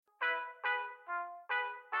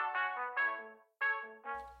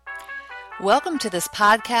Welcome to this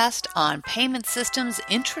podcast on Payment Systems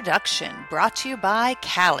Introduction, brought to you by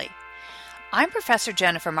Cali. I'm Professor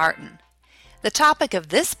Jennifer Martin. The topic of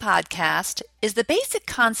this podcast is the basic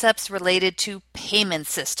concepts related to payment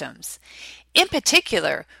systems. In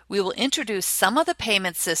particular, we will introduce some of the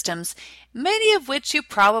payment systems, many of which you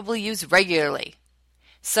probably use regularly.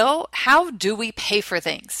 So, how do we pay for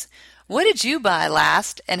things? What did you buy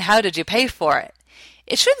last, and how did you pay for it?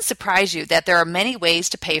 It shouldn't surprise you that there are many ways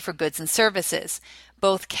to pay for goods and services,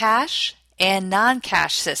 both cash and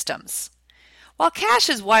non-cash systems. While cash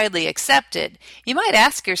is widely accepted, you might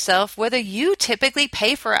ask yourself whether you typically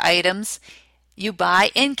pay for items you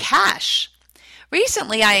buy in cash.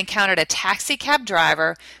 Recently, I encountered a taxi cab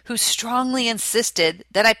driver who strongly insisted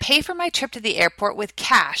that I pay for my trip to the airport with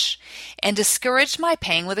cash and discouraged my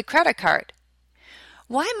paying with a credit card.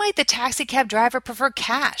 Why might the taxi cab driver prefer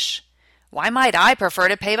cash? Why might I prefer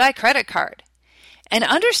to pay by credit card? An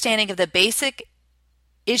understanding of the basic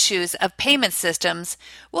issues of payment systems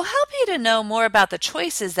will help you to know more about the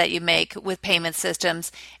choices that you make with payment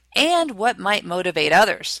systems and what might motivate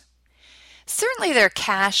others. Certainly there are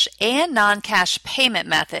cash and non-cash payment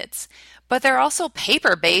methods, but there are also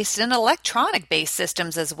paper-based and electronic-based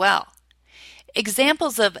systems as well.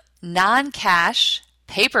 Examples of non-cash,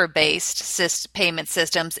 paper-based payment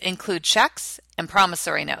systems include checks and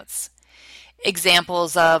promissory notes.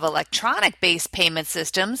 Examples of electronic-based payment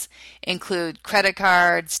systems include credit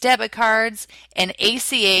cards, debit cards, and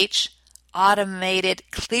ACH, automated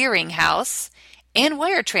clearinghouse, and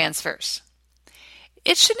wire transfers.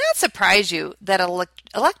 It should not surprise you that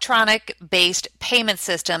electronic-based payment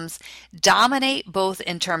systems dominate both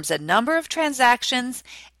in terms of number of transactions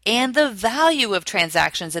and the value of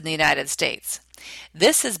transactions in the United States.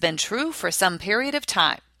 This has been true for some period of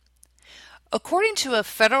time. According to a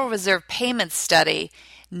Federal Reserve payments study,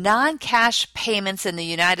 non-cash payments in the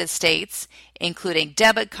United States, including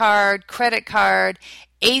debit card, credit card,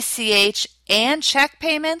 ACH, and check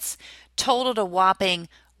payments, totaled a whopping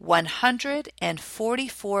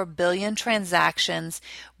 144 billion transactions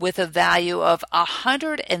with a value of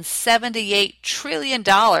 $178 trillion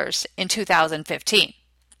in 2015.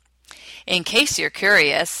 In case you're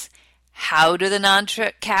curious, how do the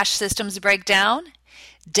non-cash systems break down?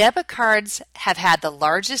 Debit cards have had the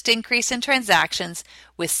largest increase in transactions,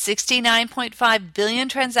 with 69.5 billion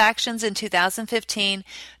transactions in 2015,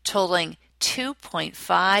 totaling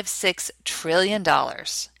 $2.56 trillion.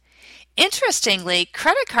 Interestingly,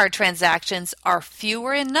 credit card transactions are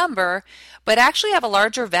fewer in number, but actually have a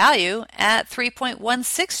larger value at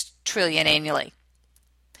 3.16 trillion annually.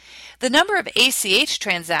 The number of ACH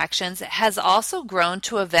transactions has also grown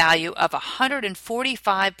to a value of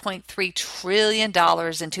 $145.3 trillion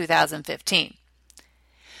in 2015.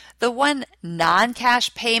 The one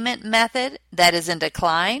non-cash payment method that is in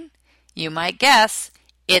decline, you might guess,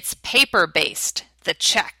 it's paper-based, the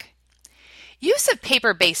check. Use of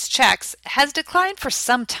paper-based checks has declined for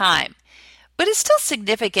some time, but is still a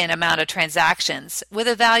significant amount of transactions with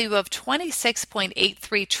a value of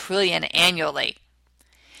 $26.83 trillion annually.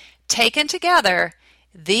 Taken together,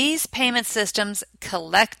 these payment systems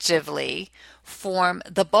collectively form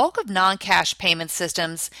the bulk of non-cash payment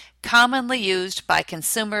systems commonly used by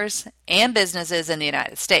consumers and businesses in the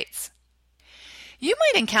United States. You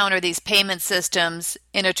might encounter these payment systems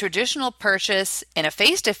in a traditional purchase in a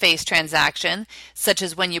face-to-face transaction, such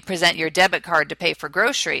as when you present your debit card to pay for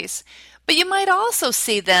groceries, but you might also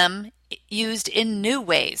see them used in new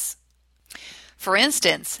ways. For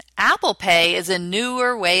instance, Apple Pay is a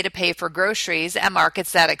newer way to pay for groceries at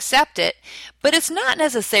markets that accept it, but it's not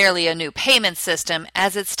necessarily a new payment system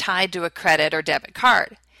as it's tied to a credit or debit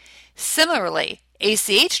card. Similarly,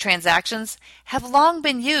 ACH transactions have long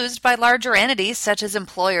been used by larger entities such as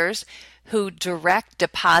employers who direct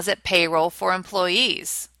deposit payroll for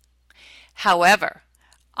employees. However,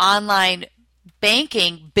 online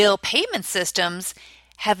banking bill payment systems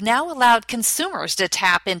have now allowed consumers to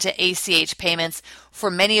tap into ACH payments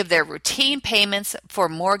for many of their routine payments for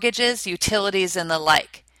mortgages, utilities, and the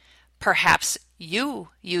like. Perhaps you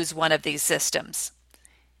use one of these systems.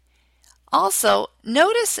 Also,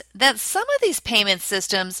 notice that some of these payment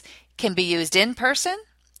systems can be used in person,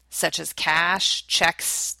 such as cash,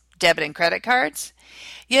 checks, debit and credit cards,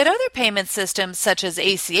 yet other payment systems, such as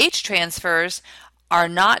ACH transfers, are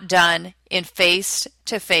not done in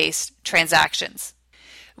face-to-face transactions.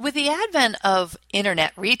 With the advent of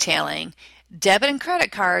internet retailing, debit and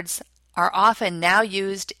credit cards are often now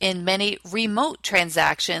used in many remote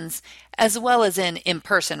transactions as well as in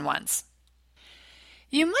in-person ones.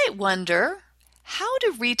 You might wonder, how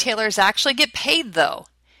do retailers actually get paid though?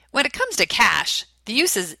 When it comes to cash, the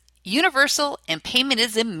use is universal and payment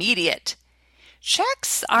is immediate.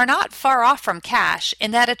 Checks are not far off from cash in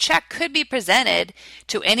that a check could be presented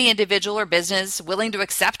to any individual or business willing to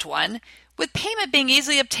accept one, with payment being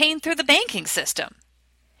easily obtained through the banking system.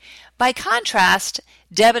 By contrast,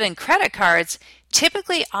 debit and credit cards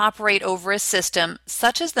typically operate over a system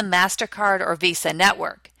such as the MasterCard or Visa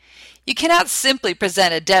network. You cannot simply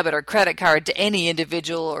present a debit or credit card to any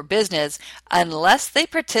individual or business unless they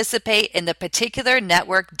participate in the particular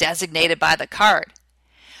network designated by the card.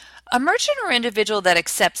 A merchant or individual that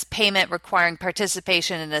accepts payment requiring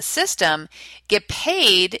participation in a system get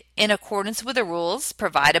paid in accordance with the rules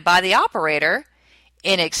provided by the operator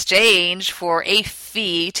in exchange for a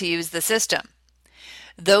fee to use the system.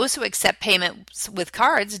 Those who accept payments with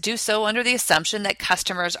cards do so under the assumption that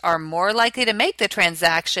customers are more likely to make the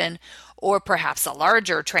transaction or perhaps a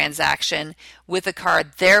larger transaction with the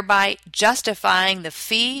card, thereby justifying the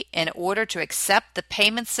fee in order to accept the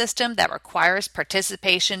payment system that requires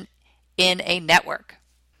participation in a network.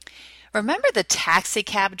 Remember the taxi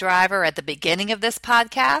cab driver at the beginning of this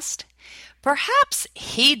podcast? Perhaps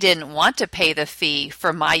he didn't want to pay the fee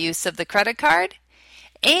for my use of the credit card,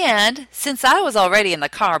 and since I was already in the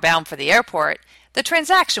car bound for the airport, the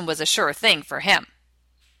transaction was a sure thing for him.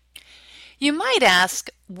 You might ask,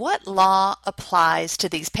 what law applies to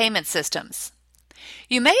these payment systems?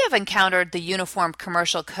 You may have encountered the Uniform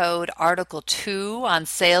Commercial Code Article 2 on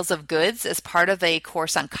sales of goods as part of a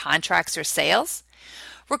course on contracts or sales.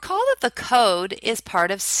 Recall that the code is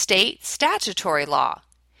part of state statutory law.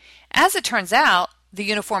 As it turns out, the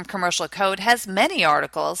Uniform Commercial Code has many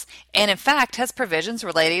articles and in fact has provisions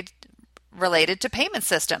related to payment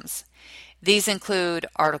systems. These include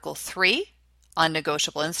Article 3 on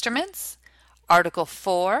negotiable instruments, Article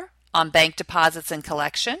 4 on bank deposits and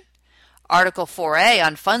collection, Article 4A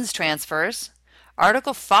on funds transfers,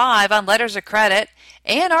 Article 5 on letters of credit,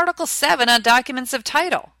 and Article 7 on documents of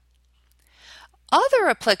title. Other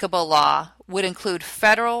applicable law would include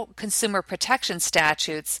federal consumer protection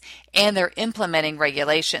statutes and their implementing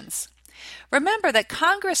regulations. Remember that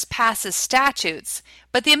Congress passes statutes,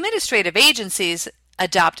 but the administrative agencies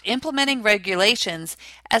adopt implementing regulations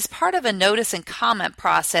as part of a notice and comment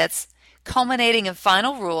process culminating in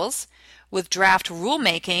final rules, with draft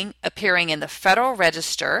rulemaking appearing in the Federal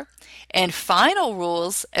Register and final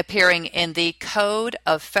rules appearing in the Code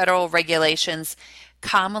of Federal Regulations,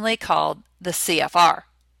 commonly called the CFR.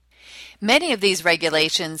 Many of these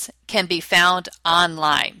regulations can be found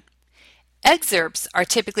online. Excerpts are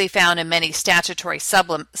typically found in many statutory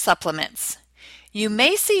supplements. You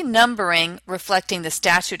may see numbering reflecting the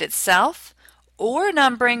statute itself or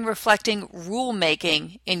numbering reflecting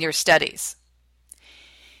rulemaking in your studies.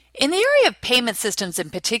 In the area of payment systems in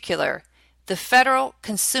particular, the Federal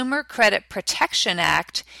Consumer Credit Protection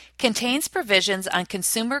Act contains provisions on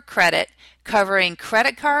consumer credit covering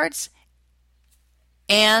credit cards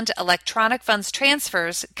and electronic funds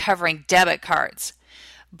transfers covering debit cards.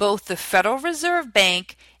 Both the Federal Reserve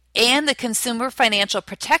Bank and the Consumer Financial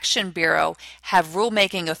Protection Bureau have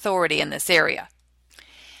rulemaking authority in this area.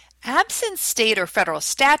 Absent state or federal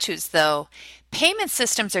statutes, though, payment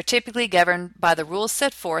systems are typically governed by the rules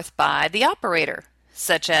set forth by the operator,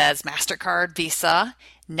 such as MasterCard, Visa,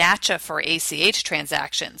 NACHA for ACH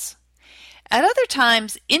transactions. At other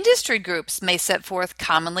times, industry groups may set forth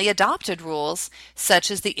commonly adopted rules,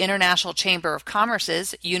 such as the International Chamber of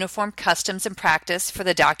Commerce's Uniform Customs and Practice for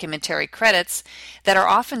the documentary credits that are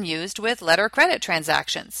often used with letter credit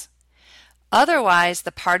transactions. Otherwise,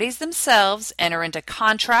 the parties themselves enter into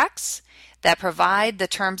contracts that provide the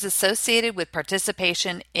terms associated with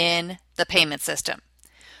participation in the payment system.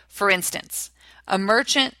 For instance, a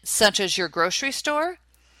merchant such as your grocery store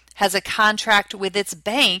has a contract with its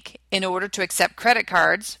bank in order to accept credit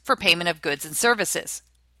cards for payment of goods and services.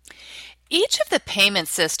 Each of the payment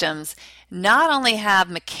systems not only have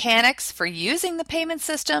mechanics for using the payment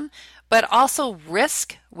system, but also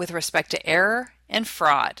risk with respect to error and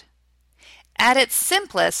fraud. At its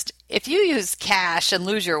simplest, if you use cash and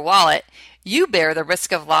lose your wallet, you bear the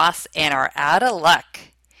risk of loss and are out of luck.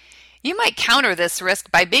 You might counter this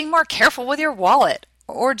risk by being more careful with your wallet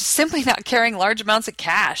or simply not carrying large amounts of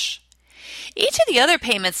cash. Each of the other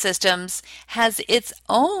payment systems has its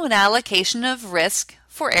own allocation of risk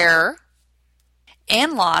for error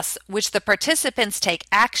and loss, which the participants take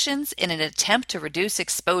actions in an attempt to reduce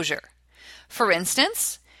exposure. For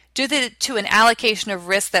instance, due to an allocation of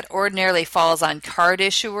risk that ordinarily falls on card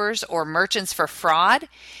issuers or merchants for fraud,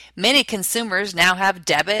 many consumers now have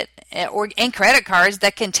debit and credit cards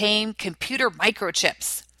that contain computer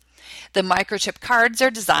microchips. The microchip cards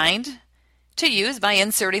are designed to use by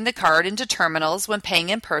inserting the card into terminals when paying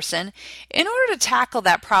in person in order to tackle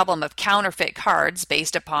that problem of counterfeit cards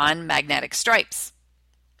based upon magnetic stripes.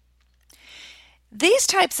 These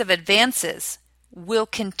types of advances will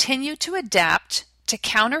continue to adapt to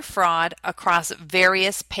counter fraud across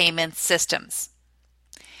various payment systems.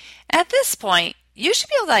 At this point, you should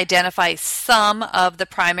be able to identify some of the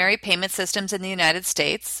primary payment systems in the United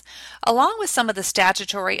States, along with some of the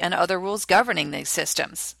statutory and other rules governing these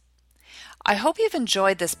systems. I hope you've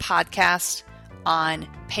enjoyed this podcast on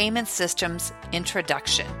Payment Systems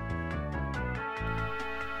Introduction.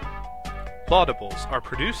 Laudables are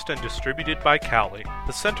produced and distributed by CALI,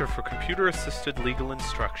 the Center for Computer-Assisted Legal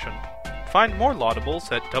Instruction. Find more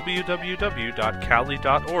Laudables at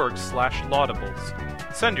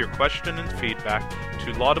www.cali.org/laudables. Send your question and feedback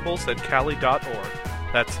to laudables@cali.org.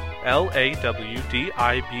 That's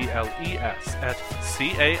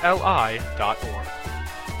LAWDIBLES@CALI.org.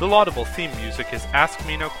 The Laudable theme music is Ask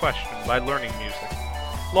Me No Question by Learning Music.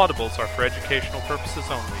 Laudables are for educational purposes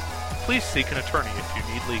only. Please seek an attorney if you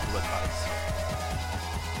need legal advice.